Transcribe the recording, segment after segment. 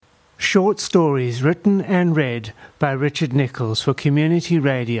Short stories written and read by Richard Nichols for community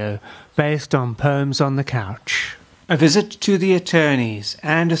radio based on Poems on the Couch. A visit to the attorneys.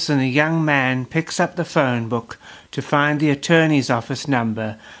 Anderson, a young man, picks up the phone book to find the attorney's office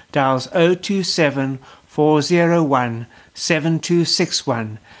number, dials 027 401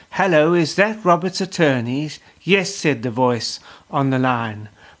 7261. "Hello, is that Roberts Attorneys?" "Yes," said the voice on the line.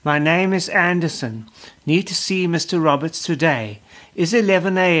 "My name is Anderson. Need to see Mr. Roberts today. Is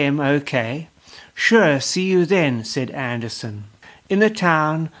 11 a.m. okay?" "Sure, see you then," said Anderson. In the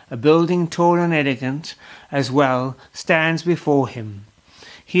town, a building tall and elegant as well stands before him.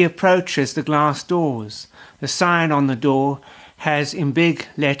 He approaches the glass doors. The sign on the door has in big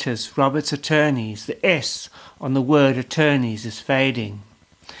letters Roberts Attorneys. The S on the word attorneys is fading.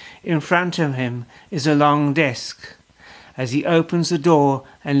 In front of him is a long desk. As he opens the door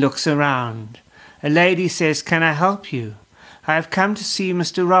and looks around, a lady says, "Can I help you?" "I have come to see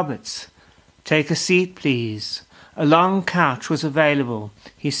Mr. Roberts." "Take a seat, please." A long couch was available.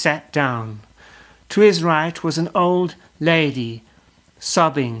 He sat down. To his right was an old lady,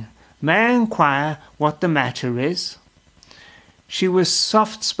 sobbing. "May I inquire what the matter is?" She was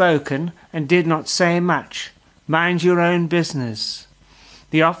soft-spoken and did not say much. "Mind your own business."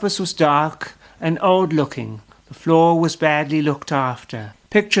 The office was dark and old-looking. The floor was badly looked after.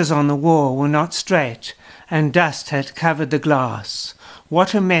 Pictures on the wall were not straight, and dust had covered the glass.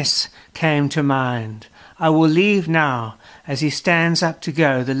 What a mess came to mind. "I will leave now." As he stands up to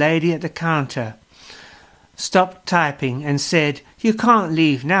go, the lady at the counter stopped typing and said, "You can't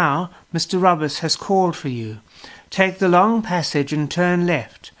leave now. Mr. Roberts has called for you. Take the long passage and turn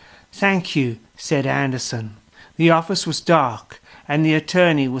left." "Thank you," said Anderson. The office was dark, and the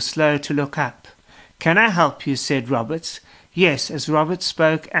attorney was slow to look up. "Can I help you?" said Roberts. Yes, as Roberts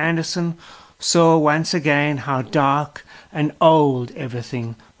spoke, Anderson saw once again how dark and old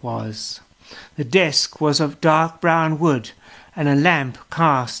everything was. The desk was of dark brown wood, and a lamp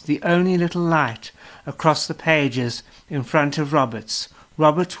cast the only little light across the pages in front of Roberts.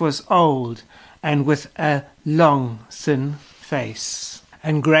 Roberts was old, and with a long, thin face,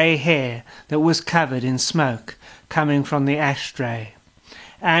 and grey hair that was covered in smoke coming from the ashtray.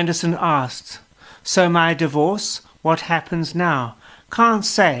 Anderson asked, "So my divorce? What happens now?" "Can't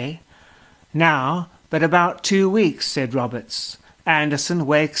say now, but about 2 weeks," said Roberts. Anderson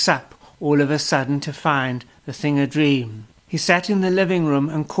wakes up all of a sudden to find the thing a dream. He sat in the living room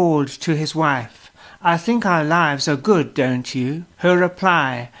and called to his wife. "I think our lives are good, don't you?" Her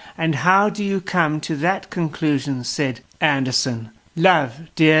reply, "And how do you come to that conclusion?" said Anderson. "Love,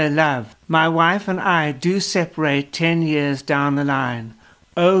 dear love. My wife and I do separate 10 years down the line.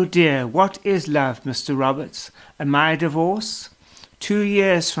 Oh dear, what is love, Mr. Roberts? And my divorce? 2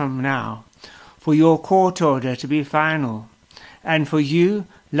 years from now, for your court order to be final. And for you,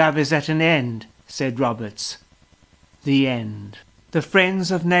 love is at an end," said Roberts. The end. The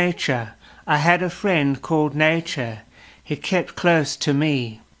friends of nature. I had a friend called Nature. He kept close to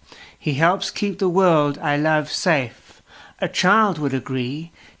me. He helps keep the world I love safe. A child would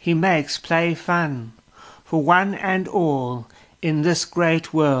agree. He makes play fun. For one and all in this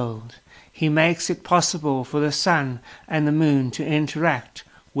great world, he makes it possible for the sun and the moon to interact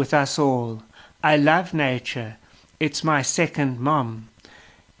with us all. I love nature. It's my second mom.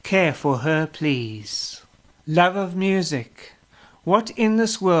 Care for her, please. Love of music. What in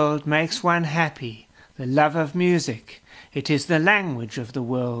this world makes one happy? The love of music. It is the language of the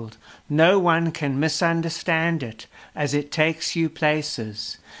world. No one can misunderstand it, as it takes you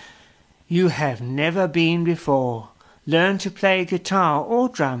places you have never been before. Learn to play guitar or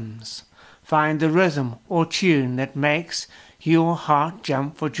drums. Find the rhythm or tune that makes your heart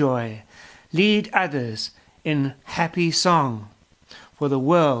jump for joy. Lead others in happy song, for the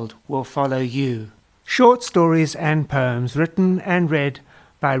world will follow you. Short stories and poems written and read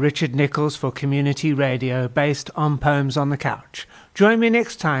by Richard Nichols for community radio based on Poems on the Couch. Join me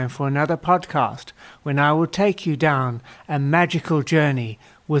next time for another podcast when I will take you down a magical journey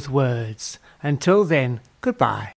with words. Until then, goodbye.